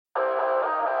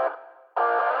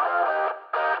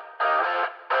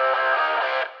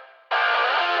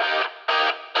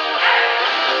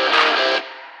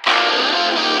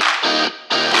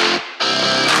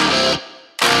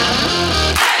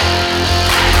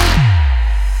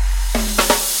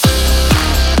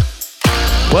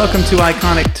Welcome to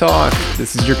Iconic Talk.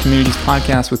 This is your community's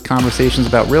podcast with conversations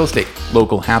about real estate,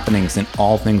 local happenings, and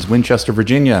all things Winchester,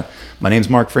 Virginia. My name's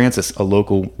Mark Francis, a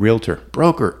local realtor,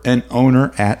 broker, and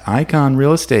owner at Icon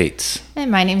Real Estate.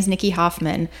 And my name's Nikki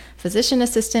Hoffman, physician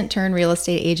assistant turned real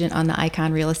estate agent on the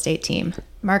Icon Real Estate team.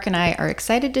 Mark and I are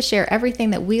excited to share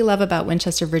everything that we love about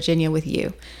Winchester, Virginia with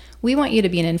you. We want you to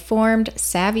be an informed,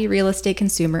 savvy real estate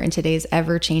consumer in today's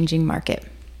ever-changing market.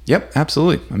 Yep,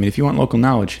 absolutely. I mean, if you want local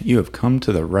knowledge, you have come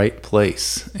to the right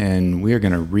place. And we are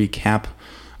going to recap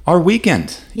our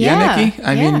weekend. Yeah Nikki?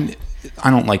 I mean,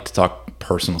 I don't like to talk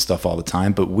personal stuff all the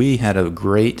time, but we had a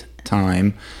great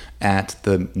time at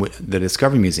the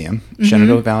Discovery Museum,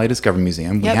 Shenandoah Valley Discovery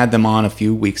Museum. We had them on a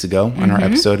few weeks ago on our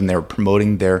episode, and they were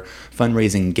promoting their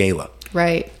fundraising gala.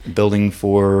 Right. Building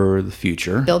for the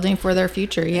future. Building for their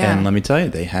future, yeah. And let me tell you,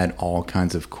 they had all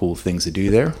kinds of cool things to do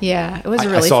there. Yeah, it was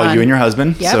really fun. I saw you and your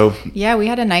husband. Yep. So yeah, we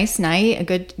had a nice night, a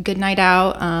good night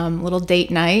out, little date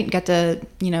night. Got to,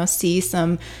 see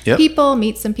some people,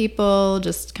 meet some people,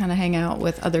 just kind of hang out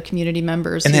with other community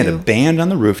members. And they had a band on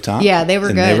the rooftop. Yeah, they were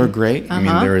good. They were great. I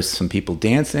mean, there was some people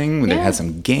dancing. They had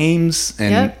some games.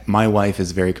 And my wife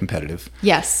is very competitive.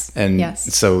 Yes. And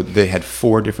so they had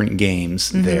 4 different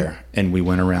games there. And we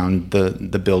went around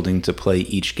the building to play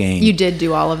each game. You did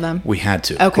do all of them? We had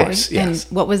to, okay. Of course, yes.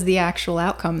 And what was the actual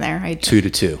outcome there?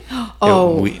 2-2.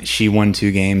 Oh. She won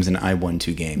 2 games and I won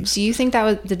 2 games. Do you think that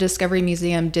was the Discovery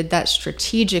Museum did that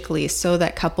strategically so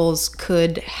that couples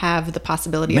could have the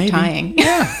possibility of tying?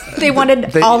 Yeah. They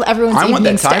wanted everyone's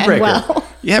evenings to end well.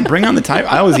 Yeah, bring on the tie.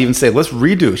 I always even say, let's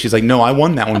redo. She's like, no, I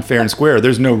won that one fair and square.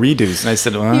 There's no redos. And I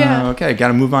said, okay, got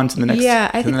to move on to the next Yeah,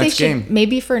 I think they should, game.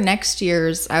 Maybe for next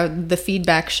year's, the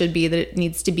feedback should be that it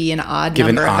needs to be an odd Give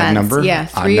number an odd events. number. Yeah,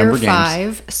 odd 3 number or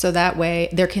 5, games. so that way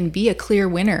there can be a clear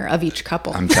winner of each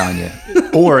couple. I'm telling you.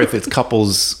 Or if it's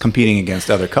couples competing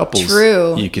against other couples,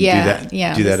 True. You can do that.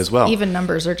 Yeah, do that as well. Even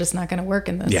numbers are just not going to work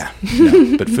in this. Yeah,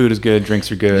 no, but food is good,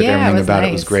 drinks are good, everything about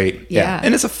it was great. Yeah,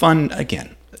 and it's a fun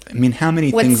again. I mean, how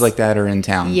many things like that are in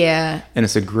town? Yeah. And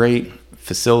it's a great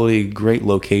facility, great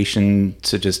location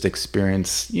to just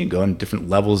experience. You can go in different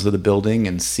levels of the building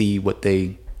and see what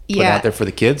they put out there for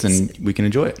the kids, and we can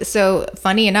enjoy it. So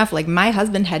funny enough, like my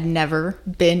husband had never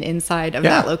been inside of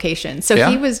that location. So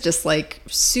he was just like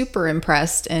super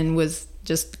impressed and was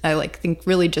just, think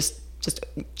really just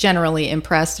generally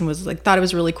impressed and was like, thought it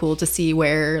was really cool to see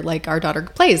where like our daughter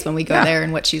plays when we go there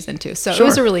and what she's into. So it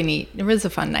was it was a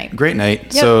fun night. Great night.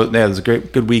 Yep. So it was a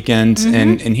good weekend.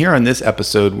 And here on this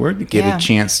episode, we're going to get a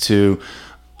chance to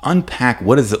unpack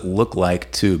what does it look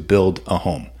like to build a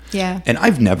home. Yeah. And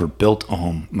I've never built a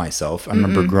home myself. I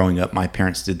remember growing up, my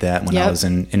parents did that when I was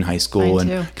in high school. Mine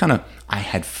and kind of, I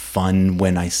had fun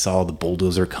when I saw the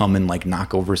bulldozer come and like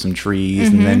knock over some trees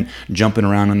and then jumping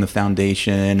around on the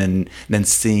foundation and then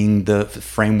seeing the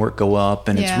framework go up.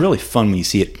 And it's really fun when you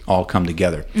see it all come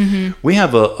together. We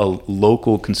have a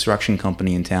local construction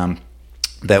company in town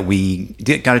that we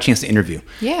got a chance to interview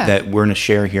that we're going to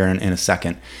share here in a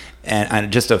second. And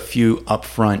just a few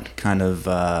upfront kind of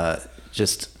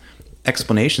just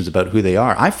explanations about who they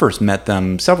are. I first met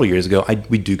them several years ago.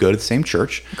 We do go to the same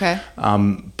church. Okay.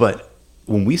 But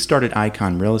when we started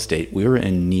Icon Real Estate, we were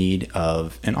in need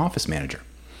of an office manager.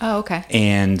 Oh, okay.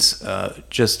 And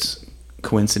just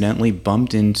coincidentally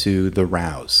bumped into the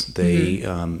Rouse.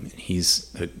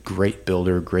 He's a great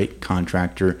builder, great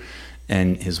contractor,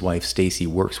 and his wife Stacy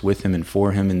works with him and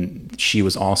for him, and she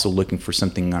was also looking for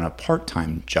something on a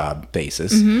part-time job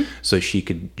basis so she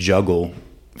could juggle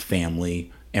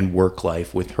family and work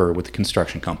life with the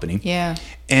construction company. Yeah.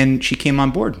 And she came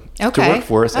on board to work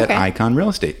for us at Icon Real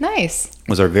Estate. Nice.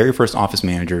 Was our very first office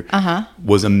manager.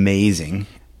 Was amazing.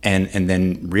 And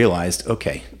then realized,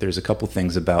 okay, there's a couple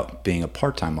things about being a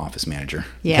part-time office manager.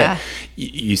 Yeah.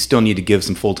 You still need to give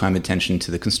some full-time attention to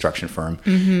the construction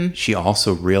firm. She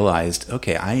also realized,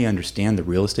 okay, I understand the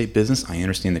real estate business. I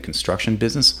understand the construction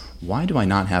business. Why do I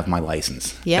not have my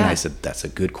license? Yeah. And I said, that's a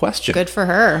good question. Good for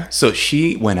her. So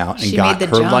she went out and got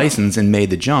her license and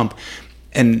made the jump.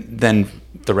 And then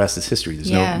the rest is history.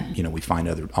 There's we find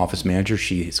other office managers.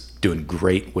 She's doing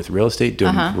great with real estate,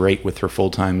 doing great with her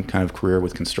full-time kind of career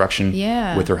with construction,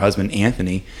 with her husband,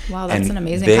 Anthony. Wow, that's an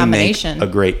amazing they combination. Make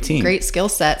a great team. Great skill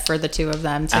set for the two of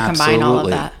them to combine all of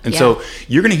that. And so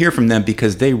you're going to hear from them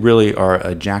because they really are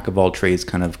a jack of all trades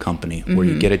kind of company where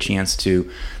you get a chance to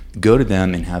go to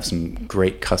them and have some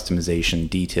great customization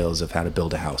details of how to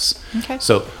build a house. Okay.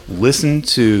 So listen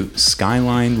to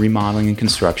Skyline Remodeling and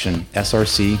Construction,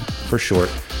 SRC for short,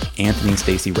 Anthony and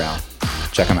Stacy Rao.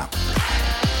 Check them out.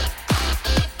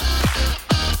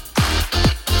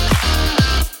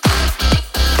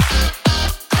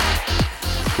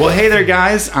 Well, hey there,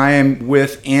 guys. I am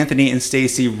with Anthony and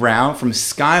Stacy Rao from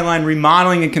Skyline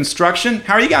Remodeling and Construction.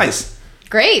 How are you guys?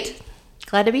 Great.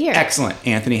 Glad to be here. Excellent.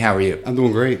 Anthony, how are you? I'm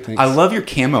doing great, thanks. I love your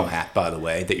camo hat, by the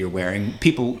way, that you're wearing.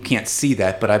 People can't see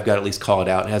that, but I've got to at least call it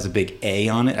out. It has a big A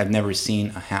on it. I've never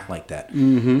seen a hat like that.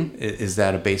 Mm-hmm. Is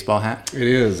that a baseball hat? It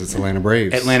is. It's Atlanta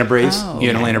Braves. Atlanta Braves? Oh. You're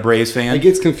an Atlanta Braves fan? It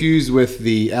gets confused with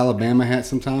the Alabama hat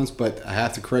sometimes, but I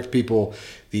have to correct people.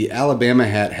 The Alabama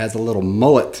hat has a little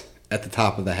mullet at the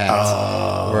top of the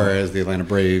hat, whereas the Atlanta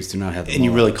Braves do not have the mullet. And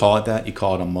you really call it that? You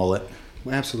call it a mullet?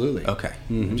 Well, absolutely. Okay.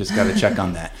 Just got to check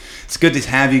on that. It's good to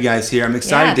have you guys here. I'm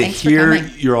excited to hear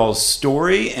your all's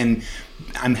story. And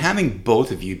I'm having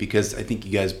both of you because I think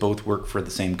you guys both work for the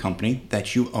same company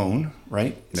that you own,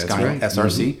 right? That's Skyline, right.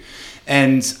 SRC.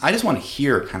 And I just want to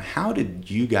hear kind of how did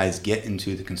you guys get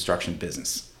into the construction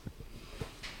business?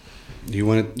 You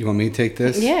want me to take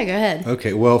this? Yeah, go ahead.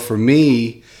 Okay. Well, for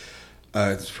me,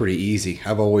 it's pretty easy.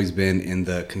 I've always been in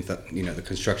the the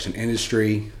construction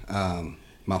industry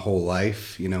my whole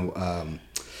life.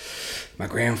 My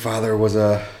grandfather was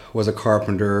a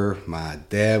carpenter. My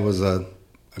dad was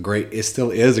it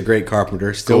still is a great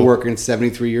carpenter. Still working,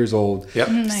 73 years old. Yep.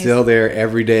 Nice. Still there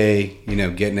every day.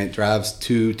 Getting it. Drives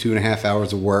 2.5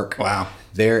 hours of work. Wow.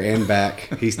 There and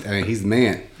back. He's the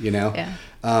man. Yeah.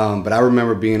 But I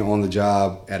remember being on the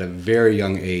job at a very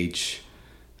young age.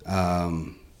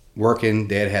 Working.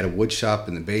 Dad had a wood shop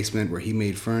in the basement where he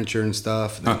made furniture and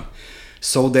stuff. And then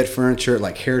sold that furniture at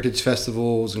like heritage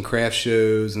festivals and craft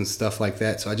shows and stuff like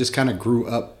that. So I just kind of grew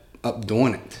up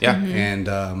doing it. Yeah. Mm-hmm.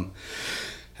 And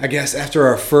I guess after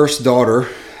our first daughter,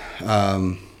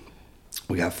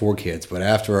 we got 4 kids, but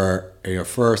after our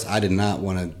first, I did not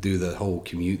want to do the whole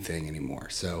commute thing anymore.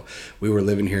 So we were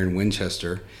living here in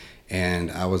Winchester, and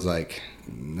I was like,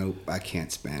 nope, I can't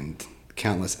spend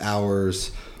countless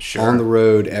hours on the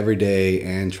road every day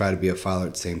and try to be a father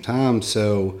at the same time.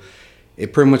 So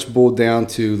it pretty much boiled down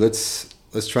to let's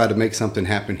try to make something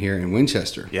happen here in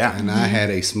Winchester. Yeah. And I had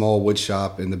a small wood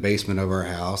shop in the basement of our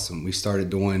house, and we started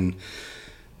doing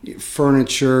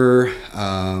furniture,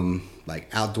 like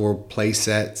outdoor play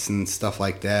sets and stuff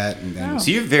like that. And then,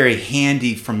 So you're very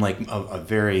handy from like a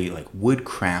very like wood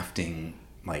crafting,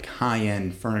 like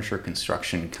high-end furniture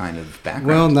construction kind of background.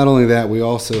 well, not only that, we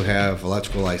also have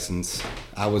electrical license.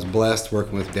 I was blessed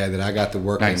working with Dad that I got to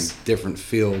work in different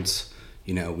fields.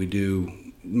 We do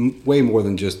way more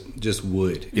than just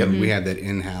wood. Yep. We have that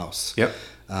in-house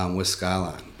with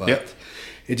Skyline. But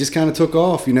it just kind of took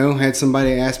off, Had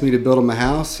somebody ask me to build them a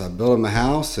house. I built them a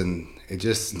house, and it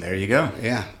just... There you go.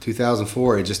 Yeah,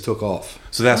 2004, it just took off.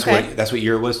 So that's what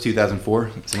year it was,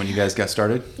 2004? So when you guys got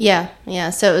started? Yeah.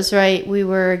 So it was right. We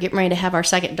were getting ready to have our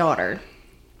second daughter.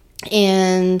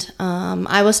 And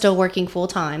I was still working full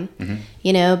time,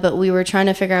 but we were trying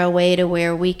to figure out a way to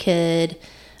where we could...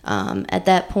 at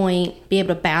that point, be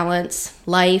able to balance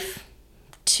life,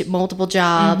 multiple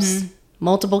jobs,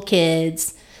 multiple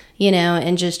kids,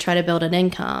 and just try to build an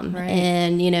income. Right.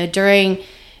 And,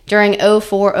 during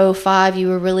 04, 05, you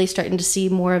were really starting to see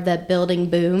more of that building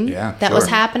boom that was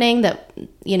happening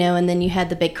and then you had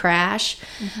the big crash.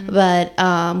 But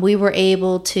we were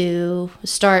able to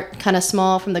start kind of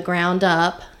small from the ground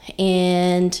up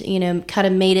and, kind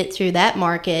of made it through that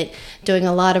market, doing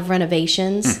a lot of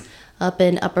renovations. Up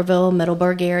in Upperville,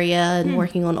 Middleburg area, and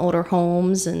working on older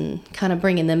homes and kind of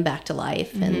bringing them back to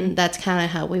life. And that's kind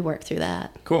of how we work through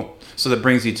that. Cool. So that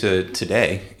brings you to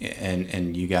today,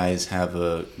 and you guys have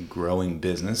a growing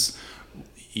business.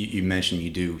 You mentioned you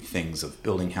do things of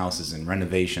building houses and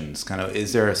renovations. Kind of,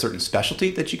 is there a certain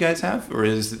specialty that you guys have, or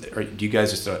do you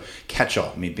guys just a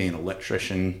catch-all? I mean, being an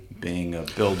electrician, being a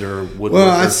builder, woodworker.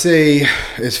 Well, I'd say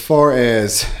as far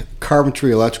as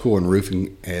carpentry, electrical, and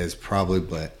roofing is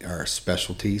probably our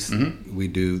specialties. We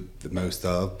do the most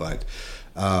of, but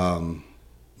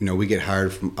we get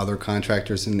hired from other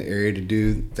contractors in the area to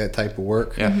do that type of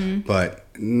work. Yeah. But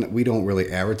we don't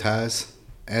really advertise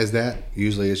as that.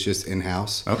 Usually it's just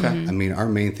in-house. Okay. I mean, our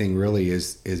main thing really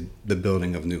is the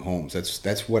building of new homes.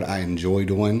 That's what I enjoy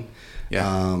doing.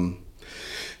 Yeah.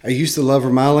 I used to love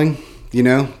remodeling,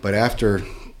 but after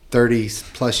 30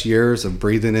 plus years of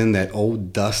breathing in that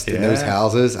old dust in those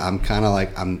houses, I'm kind of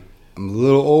like, I'm a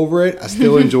little over it. I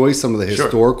still enjoy some of the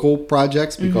historical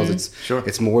projects because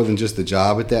it's more than just a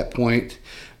job at that point.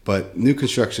 But new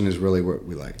construction is really what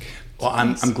we like. Well,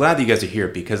 I'm glad that you guys are here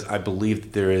because I believe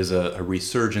that there is a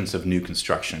resurgence of new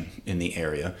construction in the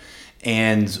area.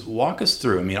 And walk us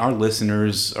through. I mean, our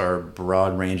listeners are a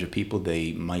broad range of people.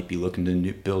 They might be looking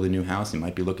to build a new house. They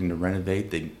might be looking to renovate.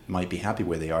 They might be happy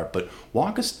where they are. But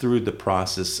walk us through the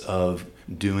process of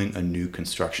doing a new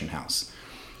construction house.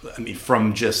 I mean,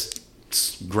 from just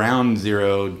ground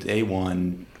zero, day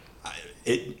one.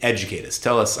 Educate us.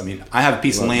 Tell us. I mean, I have a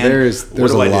piece of land. There's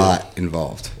a lot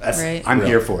involved. Right. I'm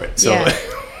here for it. So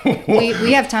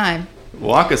we have time.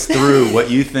 Walk us through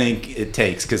what you think it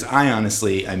takes, because I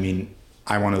honestly, I mean,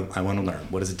 I want to learn.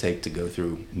 What does it take to go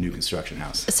through a new construction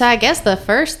house? So I guess the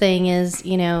first thing is,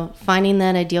 finding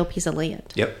that ideal piece of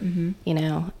land. Yep.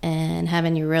 Mm-hmm. And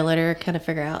having your realtor kind of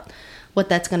figure out what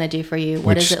that's going to do for you.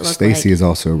 What does it look like? Stacy is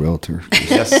also a realtor.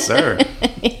 Yes, sir.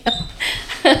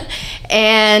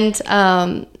 And,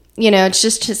 it's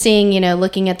just seeing,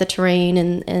 looking at the terrain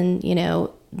and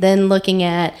then looking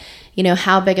at,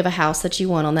 how big of a house that you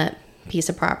want on that piece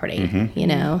of property.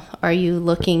 Mm-hmm. Are you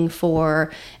looking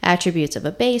for attributes of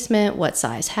a basement? What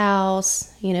size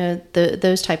house?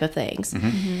 Those type of things. Mm-hmm.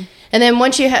 Mm-hmm. And then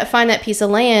once you find that piece of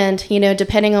land,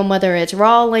 depending on whether it's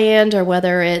raw land or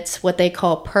whether it's what they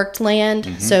call perked land.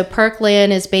 Mm-hmm. So perked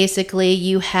land is basically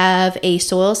you have a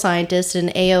soil scientist, an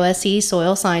AOSE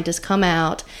soil scientist come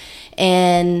out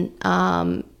and,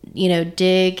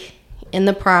 dig in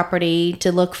the property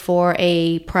to look for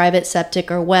a private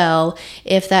septic or well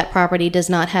if that property does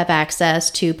not have access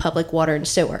to public water and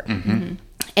sewer. Mm-hmm. Mm-hmm.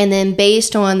 And then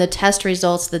based on the test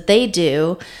results that they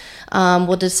do,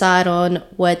 we'll decide on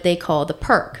what they call the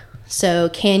perk. So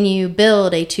can you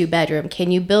build a 2-bedroom?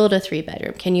 Can you build a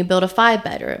 3-bedroom? Can you build a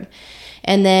 5-bedroom?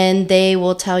 And then they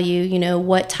will tell you,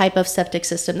 what type of septic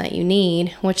system that you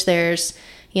need, which there's,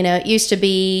 it used to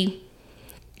be,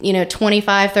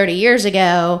 25, 30 years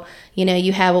ago,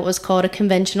 you had what was called a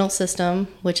conventional system,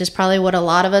 which is probably what a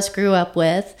lot of us grew up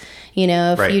with.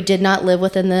 If right. You did not live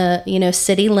within the,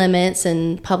 city limits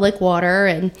and public water.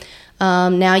 And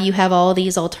now you have all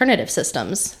these alternative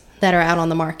systems that are out on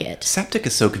the market. Septic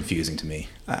is so confusing to me.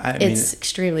 It's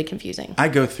extremely confusing. I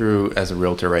go through as a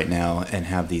realtor right now and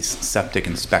have these septic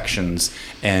inspections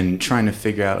and trying to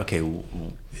figure out, okay,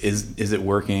 is it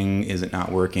working? Is it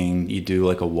not working? You do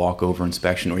like a walkover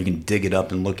inspection, or you can dig it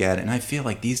up and look at it. And I feel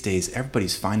like these days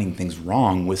everybody's finding things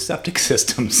wrong with septic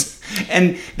systems,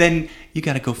 and then you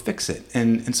got to go fix it.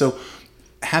 And so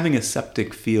having a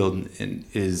septic field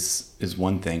is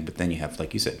one thing, but then you have,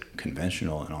 like you said,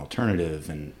 conventional and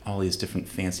alternative, and all these different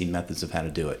fancy methods of how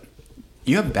to do it.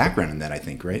 You have a background in that, I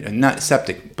think, right? And not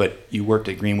septic, but you worked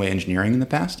at Greenway Engineering in the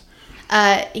past?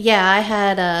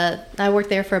 Yeah, I worked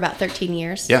there for about 13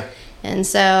 years. Yeah. And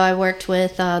so I worked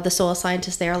with the soil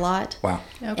scientists there a lot. Wow.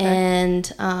 Okay. And,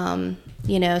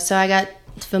 so I got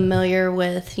familiar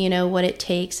with, what it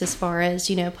takes as far as,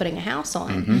 putting a house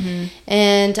on. Mm-hmm. Mm-hmm.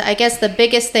 And I guess the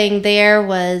biggest thing there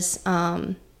was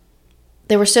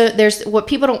there's what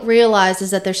people don't realize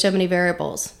is that there's so many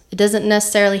variables. It doesn't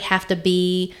necessarily have to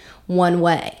be one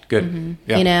way. Good. Mm-hmm.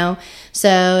 Yeah.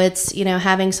 So it's,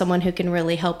 having someone who can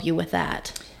really help you with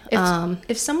that.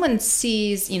 If someone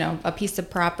sees, a piece of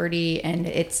property and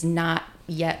it's not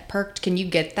yet perked, can you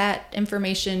get that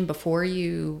information before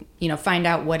you, find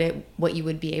out what you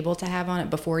would be able to have on it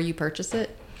before you purchase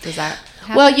it? Does that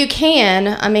happen? Well, you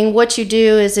can. I mean, what you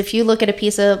do is if you look at a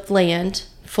piece of land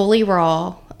fully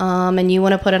raw, and you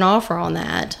want to put an offer on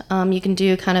that, you can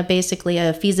do kind of basically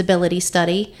a feasibility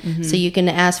study. Mm-hmm. So you can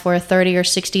ask for a 30 or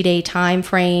 60 day time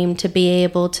frame to be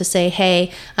able to say,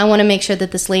 hey, I want to make sure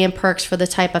that this land perks for the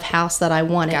type of house that I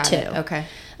want it to. Okay.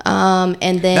 And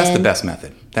then that's the best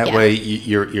method. That way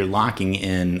you're locking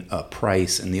in a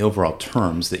price and the overall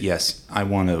terms that, yes, I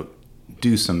want to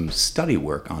do some study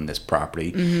work on this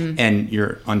property, mm-hmm. and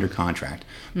you're under contract.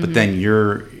 Mm-hmm. But then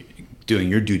you're doing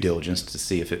your due diligence to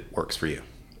see if it works for you.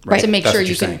 Right. To make sure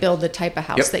you can build the type of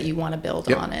house that you want to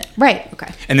build on it. Right.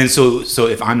 Okay. And then so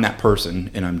if I'm that person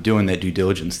and I'm doing that due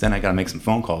diligence, then I got to make some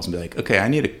phone calls and be like, okay, I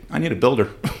need a builder.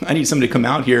 I need somebody to come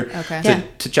out here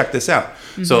to check this out.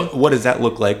 Mm-hmm. So what does that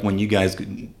look like when you guys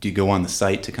do you go on the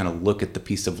site to kind of look at the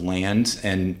piece of land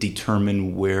and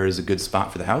determine where is a good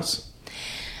spot for the house?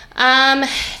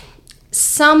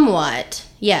 Somewhat.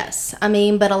 Yes. I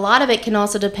mean, but a lot of it can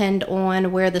also depend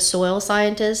on where the soil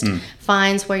scientist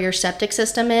finds where your septic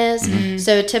system is. Mm-hmm.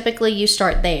 So typically you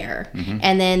start there, mm-hmm.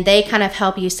 and then they kind of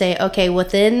help you say, okay,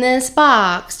 within this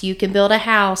box, you can build a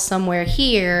house somewhere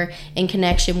here in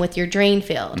connection with your drain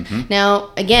field. Mm-hmm. Now,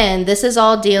 again, this is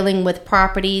all dealing with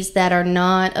properties that are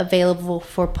not available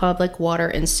for public water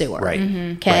and sewer. Right.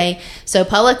 Mm-hmm. Okay. Right. So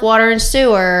public water and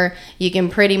sewer, you can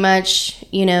pretty much,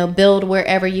 build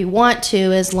wherever you want to,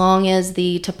 as long as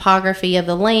the topography of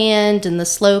the land and the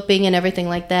sloping and everything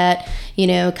like that,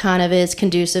 kind of is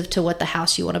conducive to what the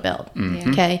house you want to build.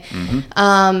 Mm-hmm. Okay.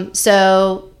 Mm-hmm.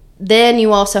 So then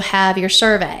you also have your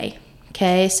survey.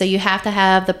 Okay. So you have to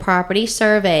have the property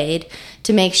surveyed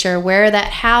to make sure where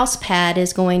that house pad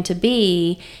is going to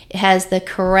be, it has the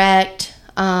correct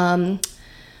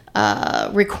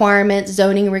requirements,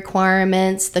 zoning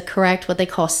requirements, the correct what they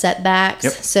call setbacks.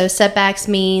 Yep. So setbacks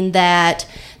mean that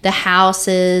the house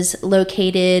is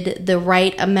located the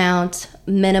right amount,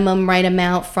 minimum right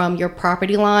amount from your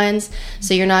property lines.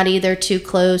 So you're not either too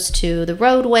close to the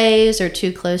roadways or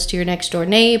too close to your next door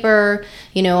neighbor.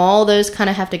 You know, all those kind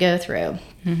of have to go through.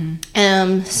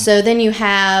 Mm-hmm. So then you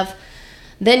have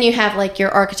like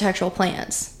your architectural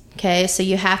plans. Okay, so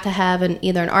you have to have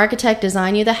either an architect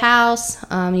design you the house.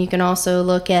 You can also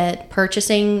look at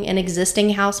purchasing an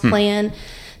existing house plan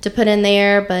to put in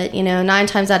there. But, 9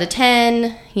 times out of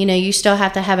 10, you still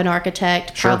have to have an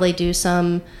architect probably do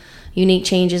some unique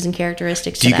changes and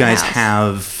characteristics to the house. Do you guys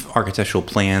have architectural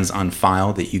plans on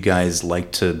file that you guys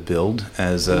like to build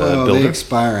as a builder? They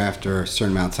expire after a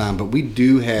certain amount of time, but we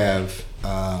do have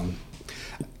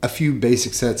a few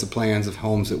basic sets of plans of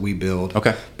homes that we build.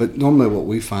 Okay. But normally what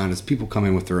we find is people come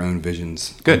in with their own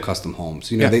visions of custom homes.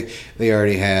 They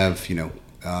already have,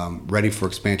 ready for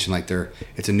expansion, like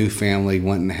it's a new family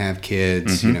wanting to have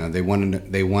kids, they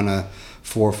want a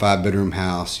 4 or 5 bedroom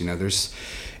house.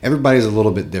 Everybody's a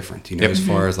little bit different, as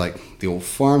far as like the old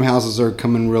farmhouses are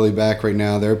coming really back right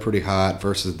now. They're pretty hot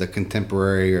versus the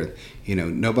contemporary or,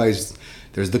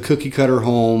 there's the cookie cutter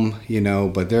home,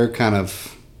 but they're kind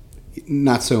of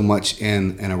not so much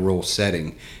in a rural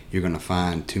setting. You're going to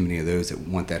find too many of those that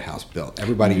want that house built.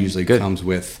 Everybody usually comes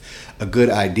with a good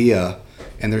idea,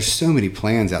 and there's so many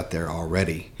plans out there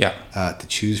already to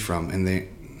choose from. And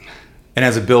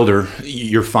as a builder,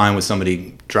 you're fine with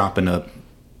somebody dropping a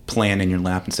plan in your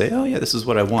lap and say, "Oh yeah, this is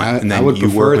what I want," and then I would you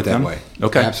prefer work it with that them? way.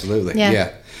 Okay, absolutely,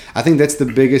 yeah. I think that's the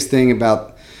biggest thing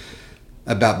about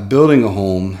building a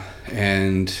home,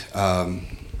 and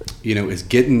is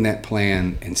getting that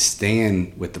plan and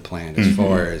staying with the plan as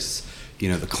far as,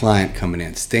 the client coming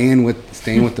in, staying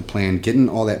with the plan, getting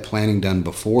all that planning done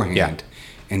beforehand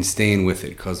and staying with it.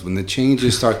 Because when the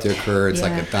changes start to occur, it's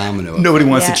like a domino. Nobody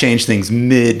wants to change things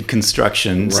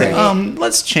mid-construction. Right. Say,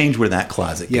 let's change where that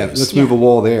closet goes. Yeah, let's move a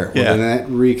wall there. Well, then that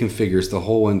reconfigures the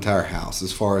whole entire house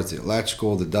as far as the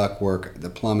electrical, the ductwork, the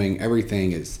plumbing,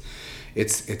 everything is...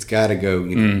 It's got to go.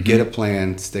 Get a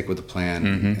plan, stick with the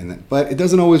plan, but it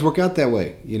doesn't always work out that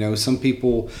way. Some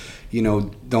people,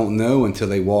 don't know until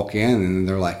they walk in, and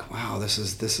they're like, "Wow, this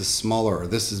is smaller, or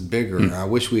this is bigger. Or, I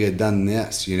wish we had done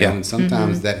this." And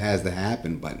sometimes that has to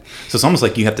happen. But so it's almost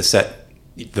like you have to set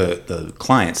the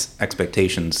client's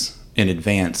expectations in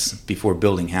advance before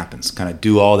building happens. Kind of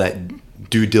do all that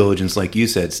due diligence, like you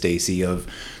said, Stacy, of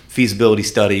feasibility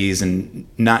studies, and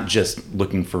not just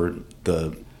looking for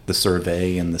the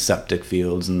survey and the septic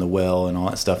fields and the well and all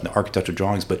that stuff and the architectural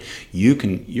drawings, but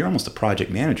you're almost the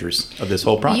project managers of this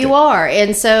whole project. You are.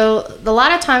 And so a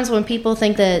lot of times when people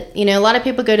think that, a lot of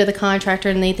people go to the contractor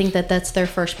and they think that that's their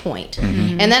first point.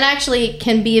 And that actually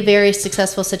can be a very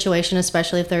successful situation,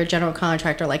 especially if they're a general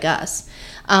contractor like us.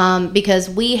 Because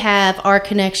we have our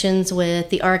connections with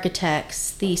the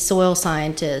architects, the soil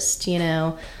scientists,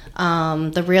 the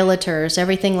realtors,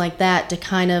 everything like that, to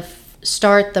kind of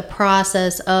start the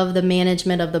process of the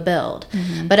management of the build.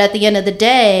 But at the end of the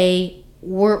day,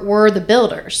 we're the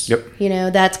builders.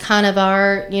 That's kind of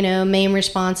our main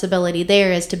responsibility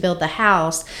there, is to build the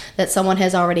house that someone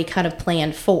has already kind of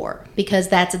planned for, because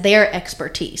that's their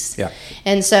expertise.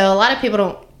 And so a lot of people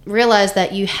don't realize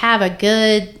that you have a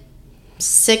good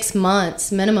 6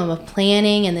 months minimum of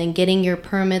planning and then getting your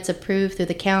permits approved through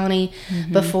the county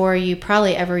before you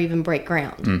probably ever even break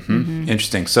ground.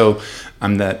 Interesting. So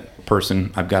I'm that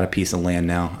person. I've got a piece of land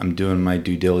now. I'm doing my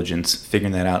due diligence,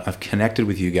 figuring that out. I've connected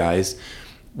with you guys.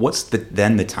 What's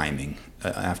then the timing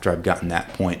after I've gotten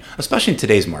that point, especially in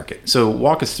today's market? So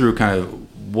walk us through kind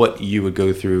of what you would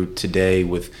go through today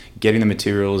with getting the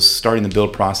materials, starting the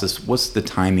build process. What's the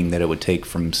timing that it would take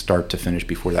from start to finish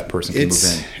before that person can move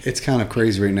in? It's kind of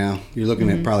crazy right now. You're looking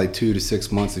at probably 2 to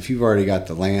 6 months if you've already got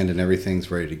the land and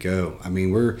everything's ready to go. I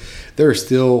mean, there are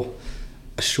still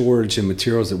a shortage in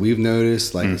materials that we've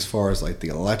noticed, like as far as like the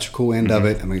electrical end of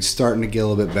it. I mean, it's starting to get a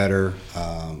little bit better.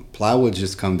 Plywood's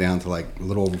just come down to like a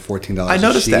little over $14 I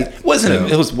noticed a sheet. That. Wasn't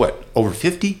it? It was what, over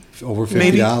 50? Over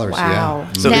 $50, wow.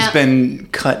 Yeah. So it's been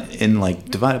cut in like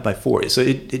divided by 4. So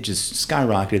it just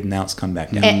skyrocketed, and now it's come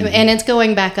back down. And it's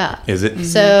going back up. Is it?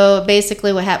 So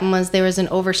basically what happened was there was an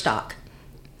overstock.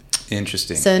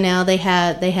 Interesting. So now they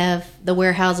have the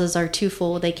warehouses are too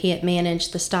full. They can't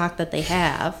manage the stock that they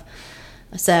have.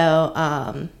 So,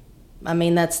 I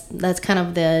mean, that's kind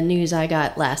of the news I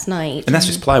got last night. And that's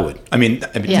just plywood. I mean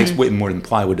it takes way more than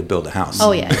plywood to build a house.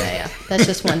 Oh, yeah. That's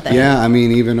just one thing. Yeah, I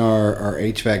mean, even our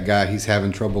HVAC guy, he's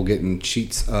having trouble getting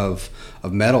sheets of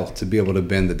metal to be able to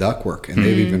bend the ductwork, and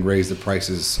they've even raised the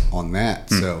prices on that.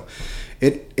 So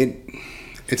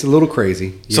it's It's a little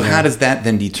crazy. So how does that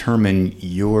then determine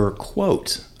your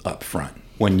quote up front?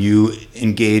 When you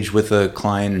engage with a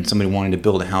client and somebody wanting to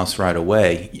build a house right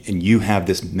away, and you have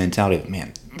this mentality of,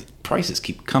 man, the prices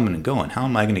keep coming and going. How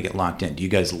am I going to get locked in? Do you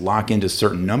guys lock into a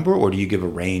certain number, or do you give a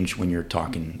range when you're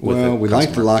talking with a customer? We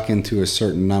like to lock into a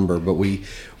certain number, but we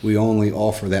only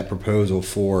offer that proposal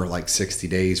for like 60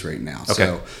 days right now. Okay.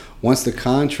 So once the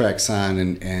contract's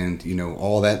signed and you know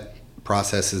all that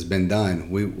process has been done,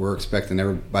 we're expecting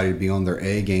everybody to be on their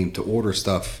A game to order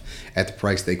stuff at the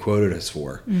price they quoted us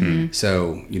for. Mm-hmm.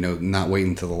 So, you know, not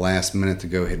waiting until the last minute to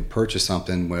go ahead and purchase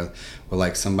something where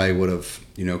like somebody would have,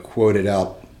 you know, quoted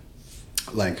out,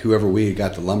 like whoever we had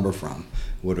got the lumber from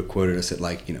would have quoted us at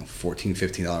like, you know, $14,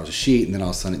 $15 a sheet, and then all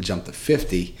of a sudden it jumped to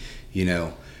 $50. You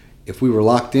know, if we were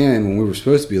locked in when we were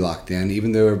supposed to be locked in,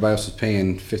 even though everybody else was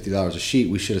paying $50 a sheet,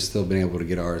 we should have still been able to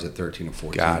get ours at 13 or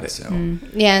 14. Got it. So.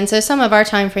 Yeah, and so some of our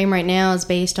time frame right now is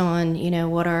based on, you know,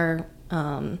 what our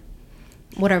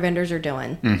vendors are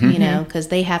doing, you know, because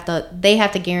they have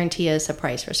to guarantee us a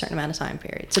price for a certain amount of time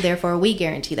period. So therefore, we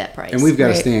guarantee that price. And we've got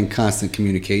to stay in constant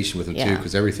communication with them too,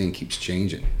 because everything keeps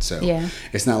changing. So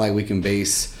it's not like we can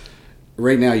base.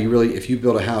 Right now, if you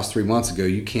built a house 3 months ago,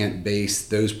 you can't base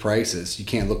those prices. You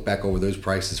can't look back over those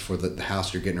prices for the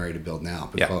house you're getting ready to build now,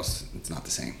 because it's not the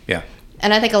same. Yeah.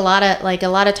 And I think a lot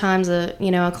of times, a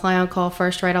client will call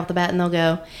first right off the bat, and they'll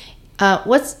go,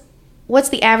 "What's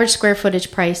the average square footage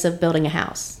price of building a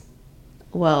house?"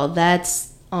 Well,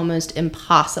 that's almost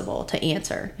impossible to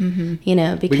answer. Mm-hmm. You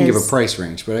know, because we can give a price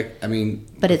range, but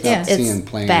it's seeing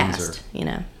plans vast. You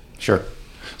know. Sure.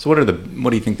 So what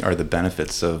do you think are the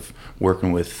benefits of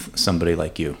working with somebody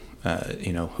like you,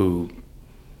 who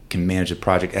can manage a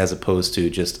project as opposed to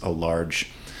just a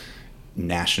large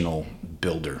national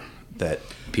builder that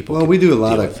people? Well, we do a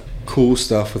lot of cool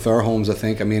stuff with our homes, I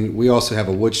think. I mean, we also have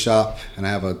a wood shop and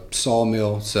I have a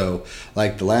sawmill. So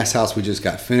like the last house we just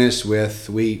got finished with,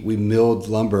 we milled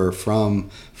lumber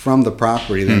from the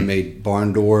property, then made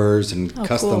barn doors and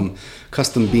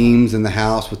custom beams in the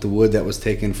house with the wood that was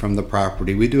taken from the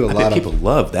property. We do a lot of people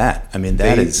love that. I mean,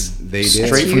 that is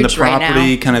straight from the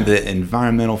property, kind of the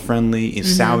environmental friendly,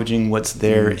 salvaging what's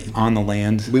there on the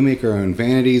land. We make our own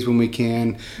vanities when we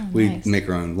can. We make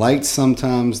our own lights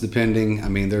sometimes, depending. I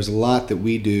mean, there's a lot that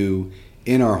we do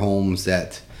in our homes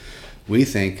that we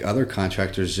think other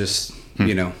contractors just,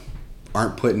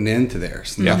 aren't putting into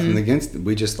theirs. Nothing against it.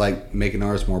 We just like making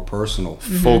ours more personal.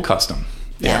 Full custom.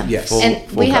 Yeah. Yes. And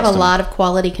we have a lot of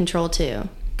quality control too.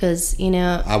 Because,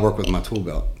 I work with my tool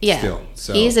belt still.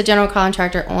 So. He's a general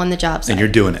contractor on the job site. And you're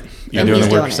doing it. You're doing the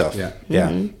work yourself. Yeah.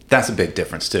 Mm-hmm. That's a big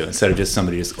difference too. Instead of just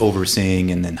somebody just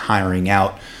overseeing and then hiring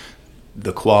out,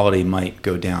 the quality might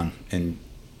go down. And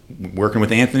working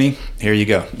with Anthony, here you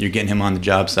go. You're getting him on the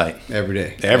job site. Every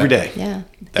day. Every day. Yeah.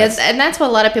 And that's what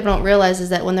a lot of people don't realize is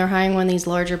that when they're hiring one of these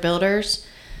larger builders,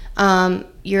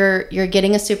 you're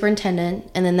getting a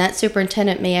superintendent, and then that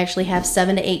superintendent may actually have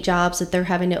 7 to 8 jobs that they're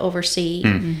having to oversee.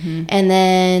 Mm-hmm. And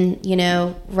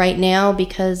then, right now,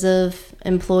 because of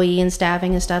employee and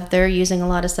staffing and stuff, they're using a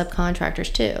lot of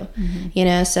subcontractors too.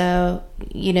 Mm-hmm. So,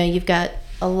 you've got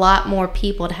a lot more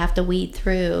people to have to weed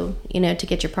through, to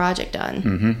get your project done.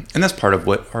 Mm-hmm. And that's part of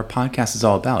what our podcast is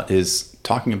all about, is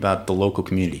talking about the local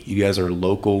community. You guys are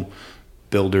local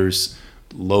builders,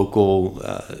 local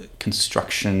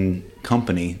construction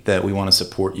company that we want to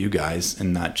support you guys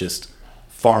and not just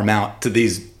farm out to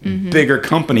these bigger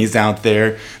companies out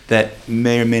there that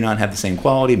may or may not have the same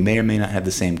quality, may or may not have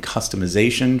the same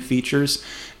customization features.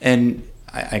 And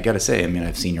I got to say,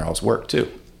 I've seen your all's work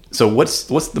too. So what's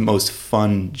the most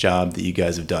fun job that you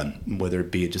guys have done, whether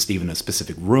it be just even a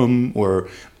specific room or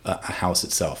a house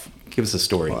itself? Give us a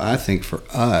story. Well, I think for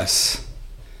us,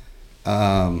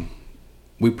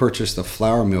 we purchased a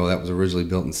flour mill that was originally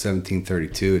built in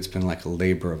 1732. It's been like a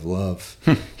labor of love.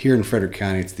 Here in Frederick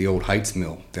County, it's the old Heights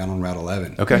Mill down on Route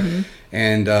 11. Okay. Mm-hmm.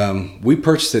 And we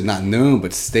purchased it not known,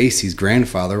 but Stacy's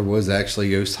grandfather was actually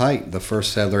Yost Height, the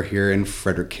first settler here in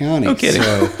Frederick County. No kidding.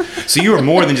 So you were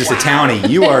more than just a townie.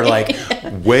 You are like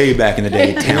way back in the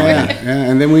day townie. Yeah.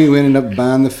 And then we ended up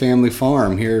buying the family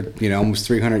farm here, almost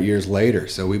 300 years later.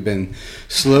 So we've been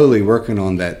slowly working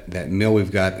on that mill.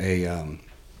 We've got a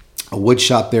wood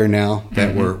shop there now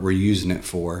that we're using it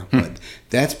for, but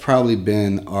that's probably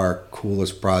been our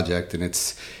coolest project, and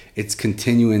it's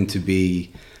continuing to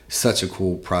be such a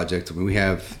cool project.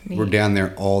 We're down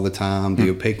there all the time.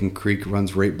 The Opacan Creek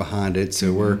runs right behind it,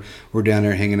 so we're down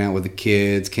there hanging out with the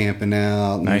kids, camping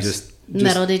out, and just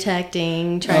metal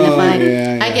detecting, trying to find.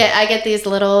 Yeah. I get these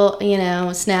little,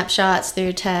 snapshots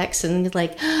through text, and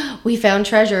like, we found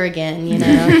treasure again,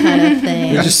 kind of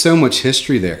thing. There's just so much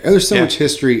history there. There's so much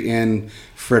history in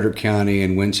Frederick County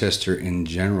and Winchester in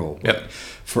general. Yep.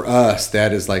 For us,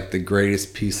 that is like the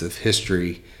greatest piece of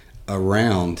history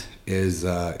around is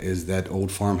that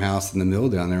old farmhouse in the mill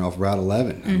down there off Route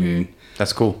 11. I mean,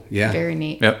 that's cool. Yeah. Very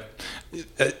neat. Yep.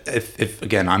 If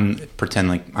again, I'm pretend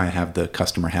like I have the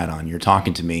customer hat on. You're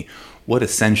talking to me. What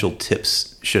essential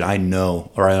tips should I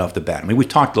know right off the bat? I mean, we've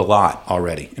talked a lot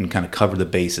already and kind of covered the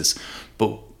basis,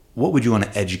 but what would you want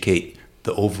to educate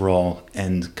the overall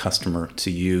end customer to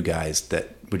you guys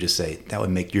that would just say that would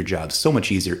make your job so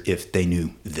much easier if they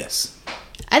knew this?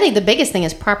 I think the biggest thing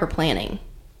is proper planning.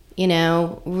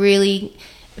 Really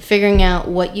figuring out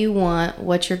what you want,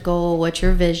 what's your goal, what's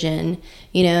your vision,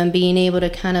 and being able to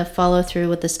kind of follow through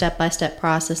with the step-by-step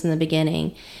process in the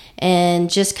beginning, and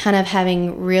just kind of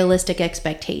having realistic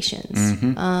expectations.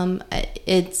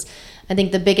 I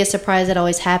think the biggest surprise that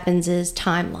always happens is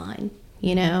timeline,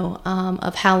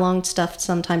 of how long stuff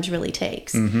sometimes really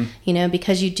takes,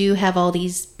 because you do have all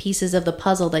these pieces of the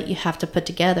puzzle that you have to put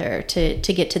together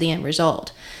to get to the end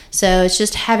result. So it's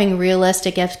just having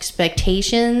realistic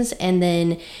expectations, and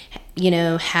then,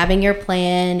 having your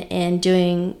plan and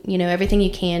doing, everything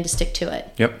you can to stick to it.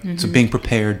 Yep. So being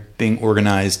prepared, being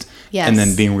organized, and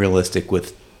then being realistic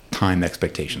with time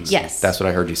expectations. Yes. That's what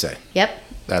I heard you say. Yep.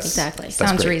 That's exactly.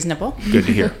 Sounds great. reasonable. Good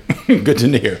to hear. Good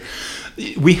to hear.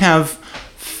 We have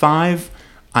 5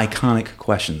 iconic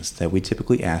questions that we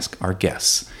typically ask our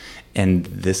guests. And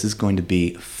this is going to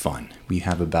be fun. We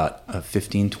have about a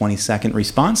 15-20 second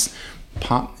response.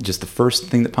 Just the first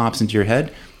thing that pops into your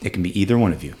head. It can be either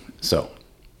one of you. So,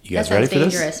 you guys ready for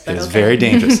this? It is very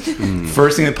dangerous.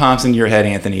 First thing that pops into your head,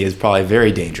 Anthony, is probably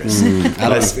very dangerous. I don't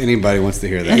know if anybody wants to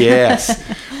hear that. Yes.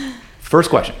 First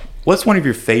question. What's one of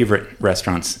your favorite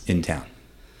restaurants in town?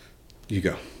 You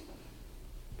go.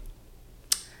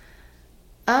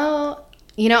 Oh,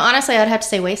 honestly, I'd have to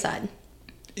say Wayside.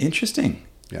 Interesting.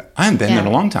 Yeah. I haven't been there in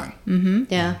a long time. Mm-hmm.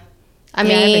 Yeah. I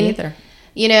haven't mean, either.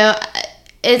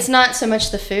 It's not so much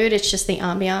the food; it's just the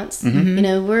ambiance.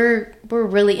 We're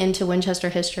really into Winchester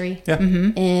history,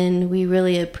 and we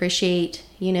really appreciate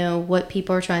what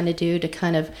people are trying to do to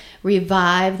kind of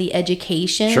revive the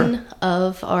education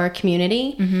of our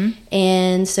community.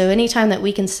 And so, anytime that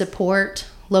we can support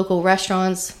local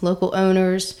restaurants, local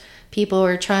owners, people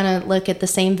are trying to look at the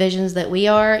same visions that we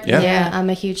are. Yeah, I'm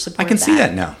a huge supporter. I can see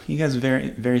that now. You guys have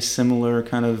very, very similar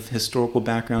kind of historical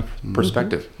background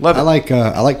perspective. Love it.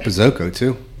 I like Pizzoco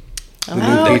too. The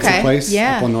new pizza place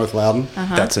up on North Loudon.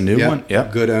 That's a new one. Yeah.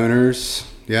 Good owners.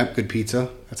 Yeah, good pizza.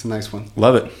 That's a nice one.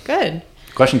 Love it. Good.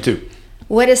 Question 2.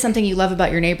 What is something you love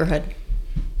about your neighborhood?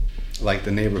 Like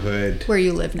the neighborhood. Where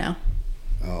you live now.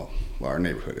 Oh, well, our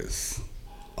neighborhood is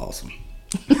awesome.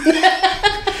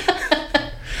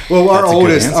 Well, our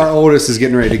oldest is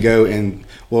getting ready to go, and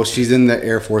she's in the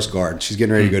Air Force Guard. She's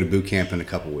getting ready to go to boot camp in a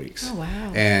couple weeks. Oh,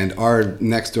 wow. And our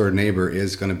next door neighbor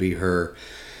is going to be her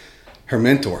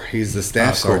mentor. He's the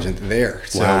staff sergeant there.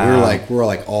 So we're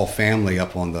like all family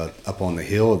up on the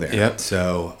hill there. Yep.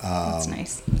 So that's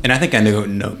nice. And I think I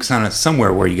know kind of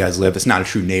somewhere where you guys live. It's not a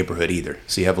true neighborhood either.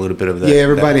 So you have a little bit of that. Yeah,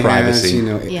 everybody that privacy.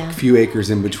 has a few acres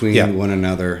in between one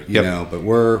another. You know, but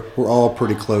we're all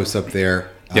pretty close up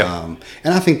there. Yep.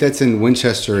 And I think that's in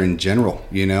Winchester in general.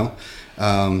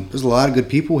 There's a lot of good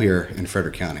people here in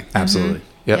Frederick County. Absolutely.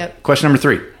 Yep. Question number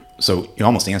 3. So you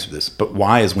almost answered this, but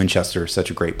why is Winchester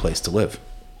such a great place to live?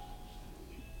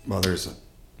 Well, there's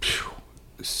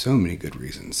so many good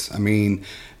reasons. I mean,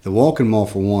 the Walk-In Mall,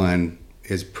 for one,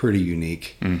 is pretty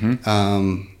unique.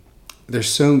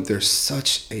 There's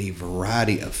such a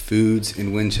variety of foods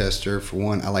in Winchester. For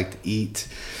one, I like to eat.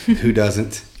 Who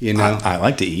doesn't? I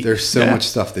like to eat. There's so much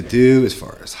stuff to do as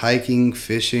far as hiking,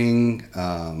 fishing,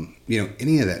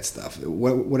 any of that stuff.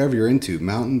 Whatever you're into,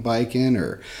 mountain biking,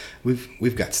 or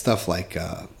we've got stuff like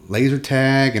laser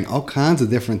tag and all kinds of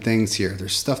different things here.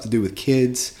 There's stuff to do with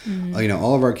kids.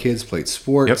 All of our kids played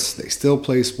sports. They still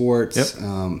play sports.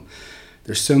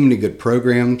 There's so many good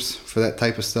programs for that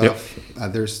type of stuff.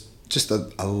 There's just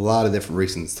a lot of different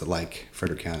reasons to like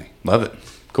Frederick County. Love it.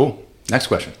 Cool. Next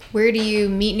question. Where do you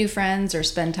meet new friends or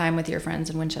spend time with your friends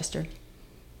in Winchester?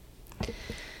 Well,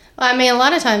 I mean, a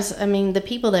lot of times, the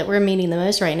people that we're meeting the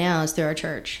most right now is through our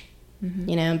church,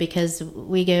 because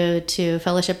we go to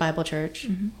Fellowship Bible Church,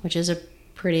 which is a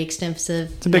pretty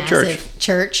extensive, it's a big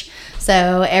church.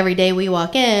 So every day we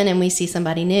walk in and we see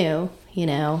somebody new,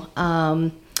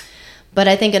 But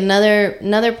I think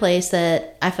another place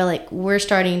that I feel like we're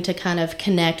starting to kind of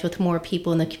connect with more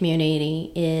people in the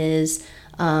community is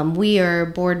we are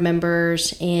board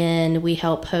members and we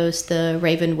help host the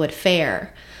Ravenwood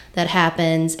Fair. that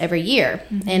happens every year.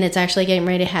 Mm-hmm. And it's actually getting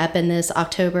ready to happen this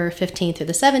October 15th through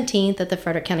the 17th at the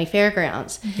Frederick County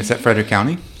Fairgrounds. Is that Frederick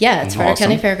County? Yeah, it's Frederick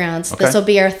County Fairgrounds. Okay. This will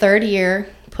be our third year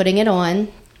putting it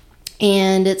on.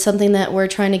 And it's something that we're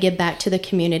trying to give back to the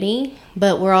community,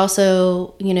 but we're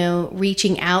also,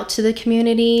 reaching out to the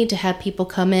community to have people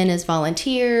come in as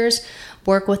volunteers,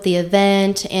 work with the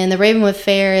event. And the Ravenwood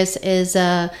Fair is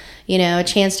a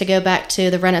chance to go back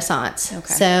to the Renaissance. Okay.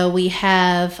 So we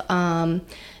have,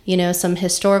 some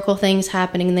historical things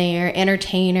happening there,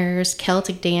 entertainers,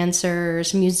 Celtic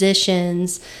dancers,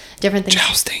 musicians, different things.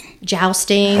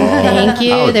 Jousting. Thank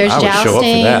you. There's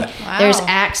jousting. Wow. There's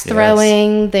axe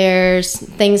throwing. Yes. There's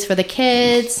things for the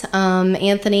kids.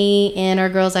 Anthony and our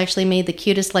girls actually made the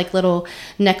cutest little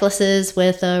necklaces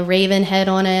with a raven head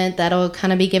on it that'll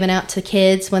kind of be given out to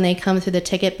kids when they come through the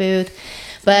ticket booth.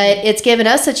 But it's given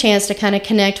us a chance to kind of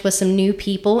connect with some new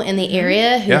people in the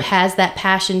area who has that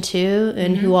passion too,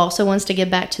 and who also wants to give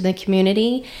back to the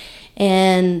community.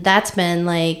 And that's been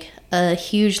a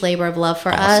huge labor of love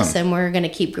for us, and we're going to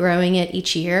keep growing it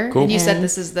each year. Cool. And you said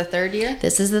this is the third year?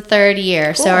 This is the third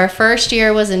year. Cool. So our first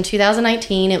year was in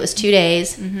 2019. It was 2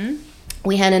 days. Mm-hmm.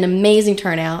 We had an amazing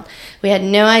turnout. We had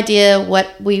no idea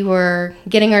what we were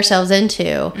getting ourselves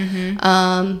into,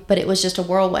 but it was just a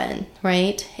whirlwind,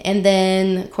 right? And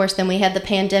then, of course, we had the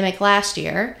pandemic last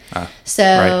year.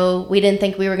 We didn't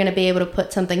think we were going to be able to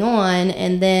put something on.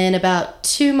 And then about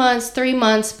 3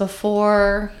 months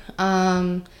before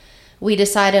we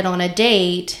decided on a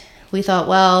date, we thought,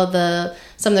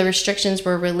 some of the restrictions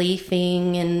were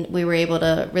relieving, and we were able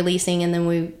to releasing, and then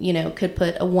we, could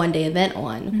put a 1-day event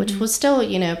on, which was still,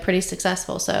 pretty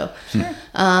successful. So,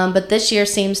 but this year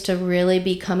seems to really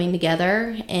be coming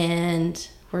together, and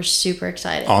we're super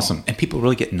excited. Awesome. And people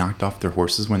really get knocked off their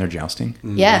horses when they're jousting?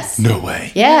 Yes. No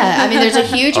way. Yeah. I mean, there's a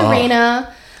huge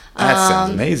arena. That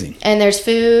sounds amazing. And there's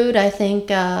food. I think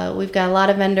we've got a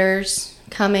lot of vendors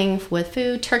coming with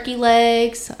food, turkey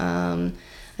legs.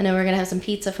 I know we're going to have some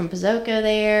pizza from Pizzoco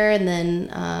there, and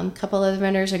then a couple other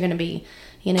vendors are going to be,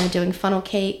 doing funnel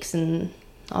cakes and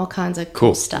all kinds of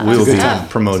cool stuff. We will be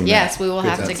promoting that. Yes, we will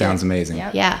have to. That sounds amazing.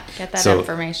 Yep. Yeah. Get that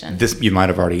information. You might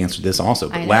have already answered this also,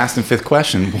 but last and fifth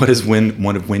question, what is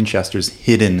one of Winchester's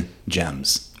hidden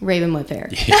gems? Ravenwood Fair.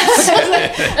 Yes.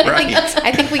 Right.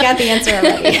 I think we got the answer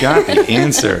already. Got the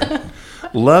answer.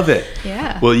 Love it.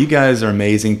 Yeah. Well, you guys are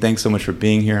amazing. Thanks so much for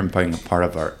being here and being a part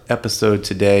of our episode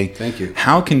today. Thank you.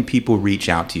 How can people reach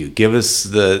out to you? Give us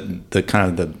the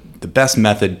kind of the best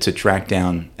method to track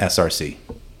down SRC.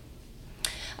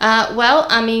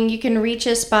 You can reach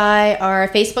us by our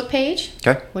Facebook page,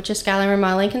 which is Skyline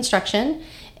Remodeling Construction.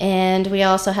 And we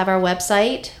also have our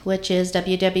website, which is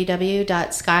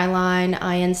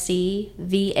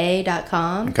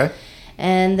www.skylineincva.com. Okay.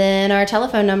 And then our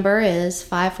telephone number is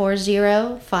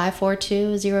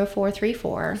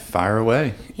 540-542-0434. Fire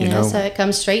away. So it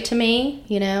comes straight to me.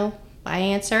 I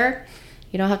answer.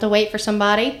 You don't have to wait for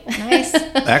somebody. Nice.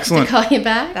 Excellent. to call you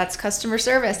back. That's customer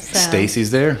service. So.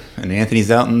 Stacy's there, and Anthony's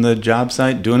out on the job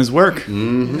site doing his work.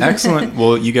 Mm-hmm. Excellent.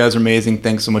 Well, you guys are amazing.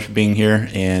 Thanks so much for being here,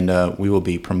 and we will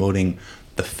be promoting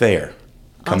the fair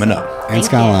coming up. And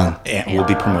Skyline. And we'll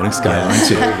be promoting Skyline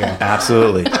too. There we go.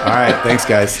 Absolutely. All right. Thanks,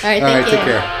 guys. All right. Thank you. Take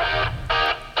care.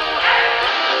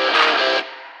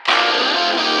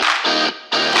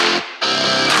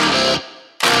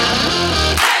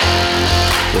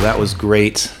 Well, that was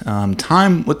great.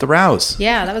 Time with the Rouse.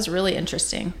 Yeah, that was really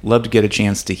interesting. Love to get a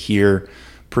chance to hear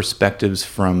perspectives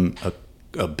from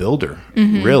a builder,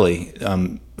 really,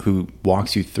 who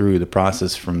walks you through the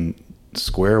process from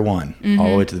square one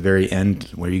all the way to the very end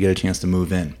where you get a chance to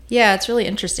move in. Yeah, it's really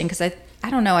interesting because I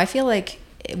don't know, I feel like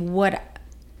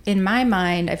in my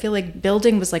mind, I feel like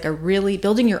building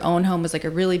your own home was like a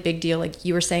really big deal, like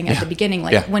you were saying at the beginning.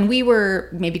 When we were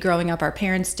maybe growing up, our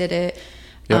parents did it.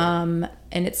 Yep.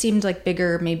 And it seemed like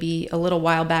bigger maybe a little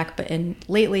while back, but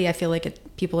lately I feel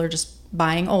like people are just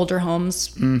buying older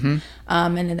homes, and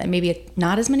maybe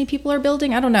not as many people are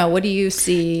building. I don't know. What do you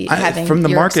see having from the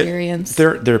your market experience?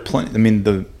 There are plenty. I mean,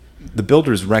 the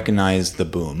builders recognize the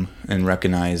boom and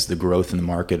recognize the growth in the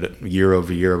market year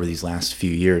over year over these last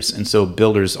few years, and so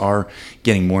builders are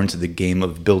getting more into the game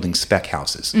of building spec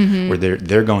houses, where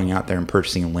they're going out there and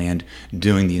purchasing land,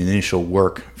 doing the initial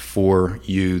work for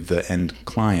you, the end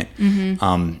client,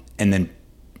 and then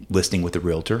listing with the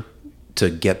realtor to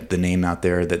get the name out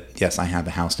there that, yes, I have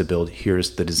a house to build.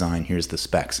 Here's the design. Here's the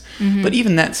specs. But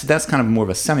even that's kind of more of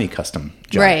a semi-custom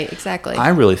job. Right, exactly. I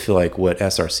really feel like what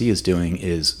SRC is doing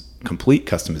is complete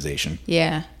customization.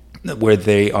 Yeah. Where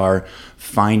they are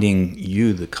finding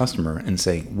you, the customer, and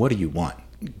saying, what do you want?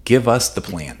 give us the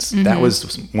plans. That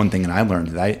was one thing that I learned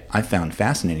that I found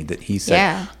fascinating, that he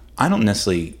said, I don't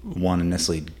necessarily want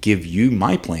to give you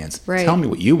my plans. Right. Tell me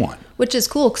what you want. Which is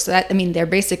cool, because they're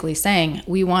basically saying,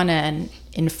 we want an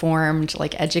informed,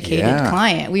 like, educated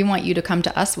client. We want you to come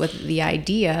to us with the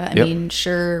idea. I mean,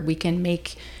 sure, we can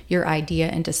make your idea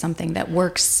into something that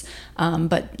works,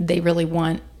 but they really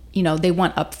want, they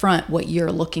want upfront what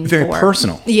you're looking for. Very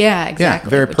personal. Yeah, exactly. Yeah,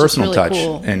 very personal really touch,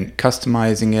 cool. and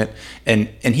customizing it. And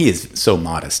he is so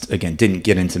modest. Again, didn't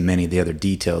get into many of the other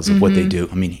details of what they do.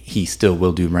 I mean, he still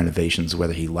will do renovations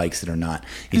whether he likes it or not.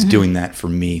 He's doing that for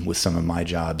me with some of my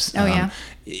jobs. Oh, yeah.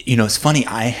 It's funny.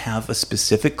 I have a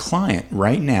specific client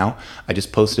right now. I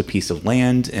just posted a piece of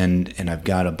land, and I've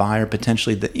got a buyer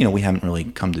potentially that, we haven't really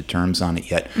come to terms on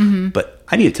it yet. But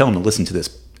I need to tell him to listen to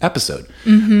this episode,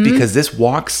 because this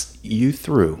walks you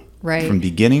through from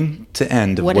beginning to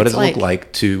end of what does it look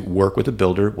like to work with a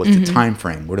builder. What's the time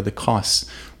frame? What are the costs?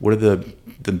 What are the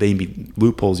maybe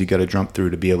loopholes you got to jump through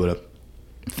to be able to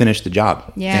finish the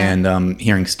job? And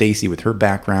hearing Stacy with her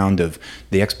background of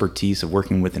the expertise of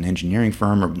working with an engineering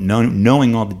firm, or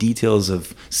knowing all the details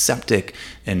of septic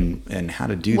and how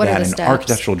to do that, and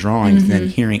architectural drawings, and then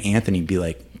hearing Anthony be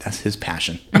like, that's his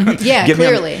passion. Yeah,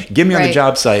 clearly. Give me on the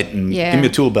job site, and give me a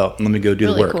tool belt, and let me go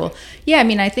do the work. Cool. Yeah, I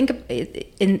mean, I think,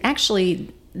 and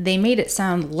actually, they made it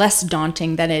sound less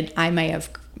daunting than I may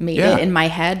have made it in my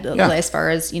head, as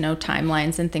far as,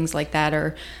 timelines and things like that.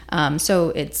 Or so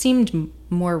it seemed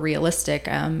more realistic.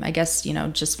 I guess,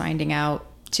 just finding out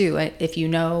too, if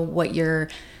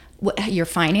what you're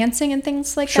financing and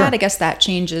things like that. I guess that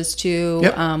changes too.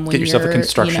 When get yourself a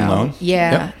construction loan.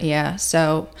 Yeah.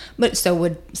 So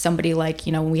would somebody like,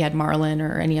 when we had Marlin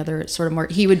or any other sort of more,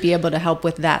 he would be able to help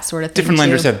with that sort of thing. Different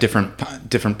lenders have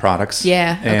different products.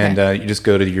 And you just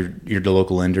go to your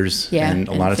local lenders. And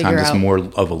a lot of times it's more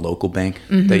of a local bank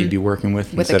that you'd be working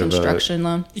with instead a construction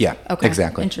loan. Yeah. Okay.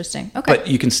 Exactly. Interesting. Okay. But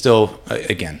you can still,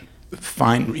 again,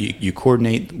 you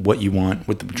coordinate what you want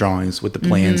with the drawings, with the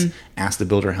plans, ask the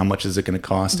builder how much is it going to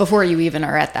cost before you even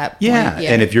are at that point.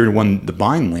 And if you're the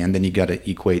buying land, then you got to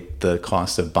equate the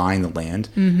cost of buying the land,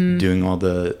 doing all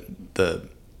the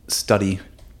study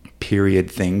period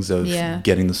things of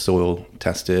getting the soil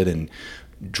tested and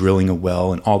drilling a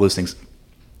well and all those things.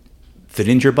 Fit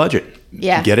into your budget.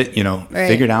 Get it,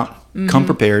 figure it out, come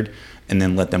prepared, and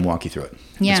then let them walk you through it.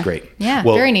 It's great. Yeah,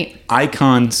 very neat.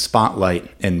 Icon spotlight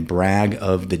and brag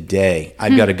of the day.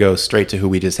 I've got to go straight to who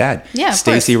we just had.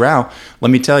 Stacy Rao.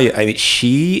 Let me tell you,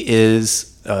 she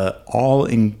is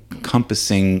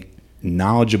all-encompassing,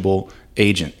 knowledgeable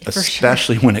agent,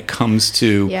 especially when it comes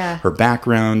to her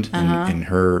background and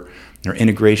her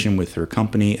integration with her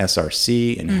company,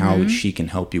 SRC, and how she can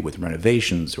help you with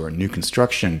renovations or new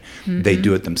construction. They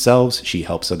do it themselves. She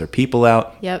helps other people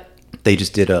out. They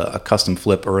just did a custom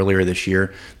flip earlier this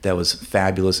year that was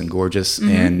fabulous and gorgeous.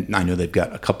 And I know they've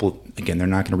got a couple, again, they're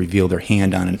not going to reveal their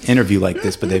hand on an interview like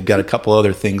this, but they've got a couple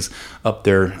other things up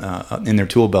there in their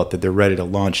tool belt that they're ready to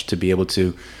launch to be able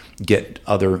to get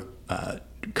other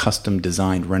custom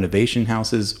designed renovation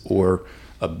houses or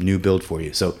a new build for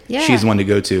you. So she's one to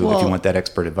go to if you want that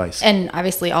expert advice. And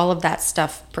obviously all of that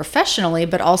stuff professionally,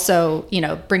 but also,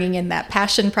 bringing in that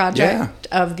passion project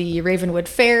of the Ravenwood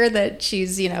Fair that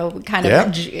she's, kind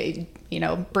of,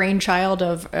 brainchild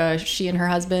of she and her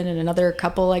husband and another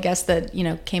couple, I guess, that,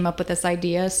 came up with this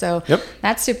idea. So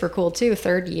that's super cool too.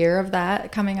 3rd year of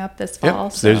that coming up this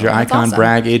fall. So there's your Icon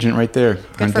brag agent right there.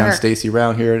 I'm down Stacy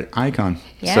Rao here at Icon.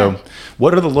 So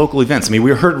what are the local events? I mean,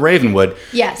 we heard Ravenwood.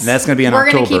 Yes. That's going to be in October.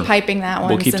 We're going to keep hyping that one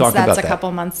we'll keep since talking that's about a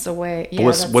couple months away. Yeah,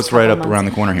 what's right up around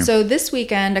the corner here? So this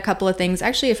weekend, a couple of things.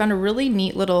 Actually, I found a really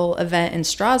neat little event in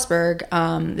Strasburg,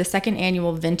 the 2nd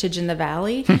annual Vintage in the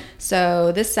Valley.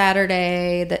 So this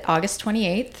Saturday, August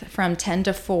 28th from 10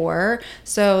 to 4.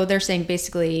 So they're saying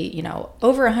basically,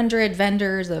 over 100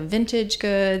 vendors of vintage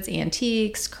goods,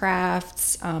 antiques,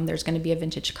 crafts. There's going to be a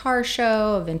vintage car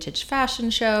show, a vintage fashion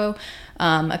show.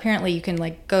 Apparently you can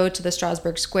go to the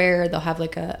Strasburg Square. They'll have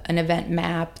an event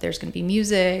map. There's going to be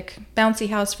music, bouncy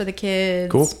house for the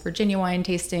kids, Virginia wine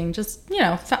tasting. Just,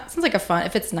 sounds like a fun,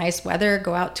 if it's nice weather,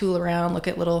 go out, tool around, look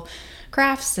at little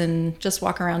crafts and just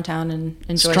walk around town and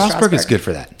enjoy Strasburg. Strasburg is good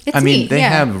for that. It's neat, they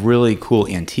have really cool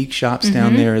antique shops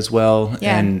down there as well.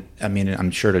 And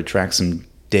I'm sure to attract some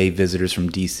day visitors from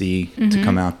DC to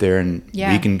come out there, and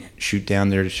we can shoot down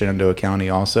there to Shenandoah County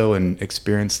also and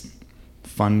experience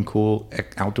fun, cool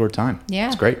outdoor time. Yeah,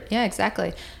 it's great. Yeah,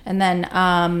 exactly. And then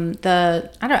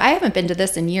I haven't been to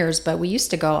this in years, but we used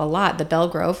to go a lot. The Belle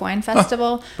Grove Wine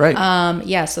Festival. Right.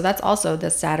 So that's also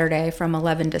this Saturday from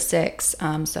 11 to 6.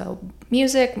 So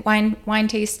music, wine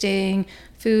tasting,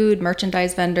 food,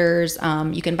 merchandise vendors.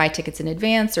 You can buy tickets in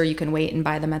advance, or you can wait and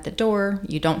buy them at the door.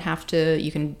 You don't have to.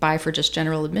 You can buy for just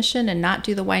general admission and not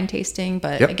do the wine tasting.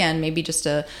 But again, maybe just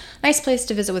a nice place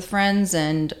to visit with friends.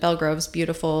 And Belle Grove's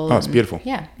beautiful. Oh, it's beautiful.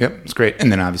 Yeah. Yep, it's great.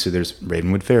 And then obviously there's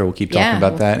Ravenwood Fair. We'll keep talking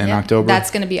about that in October.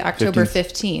 That's going to be October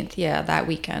 15th. Yeah, that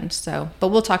weekend. So, but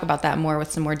we'll talk about that more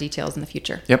with some more details in the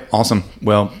future. Yep, awesome.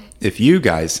 Well, if you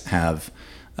guys have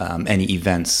any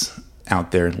events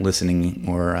out there listening,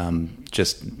 or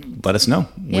just let us know.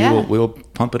 We will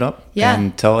pump it up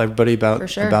and tell everybody about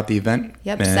the event.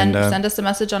 Yep. And send us a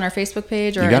message on our Facebook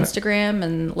page or our Instagram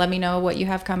and let me know what you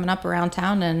have coming up around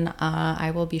town, and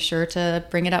I will be sure to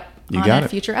bring it up on a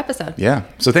future episode. Yeah.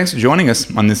 So thanks for joining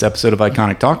us on this episode of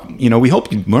Iconic Talk. We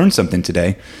hope you learned something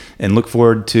today and look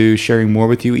forward to sharing more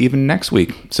with you even next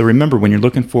week. So remember, when you're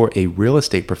looking for a real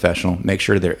estate professional, make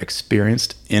sure they're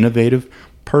experienced, innovative,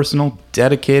 personal,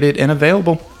 dedicated, and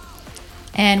available.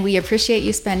 And we appreciate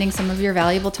you spending some of your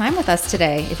valuable time with us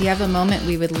today. If you have a moment,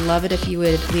 we would love it if you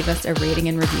would leave us a rating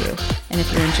and review. And if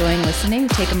you're enjoying listening,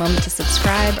 take a moment to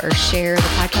subscribe or share the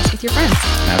podcast with your friends.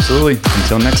 Absolutely.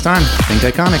 Until next time, think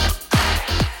iconic.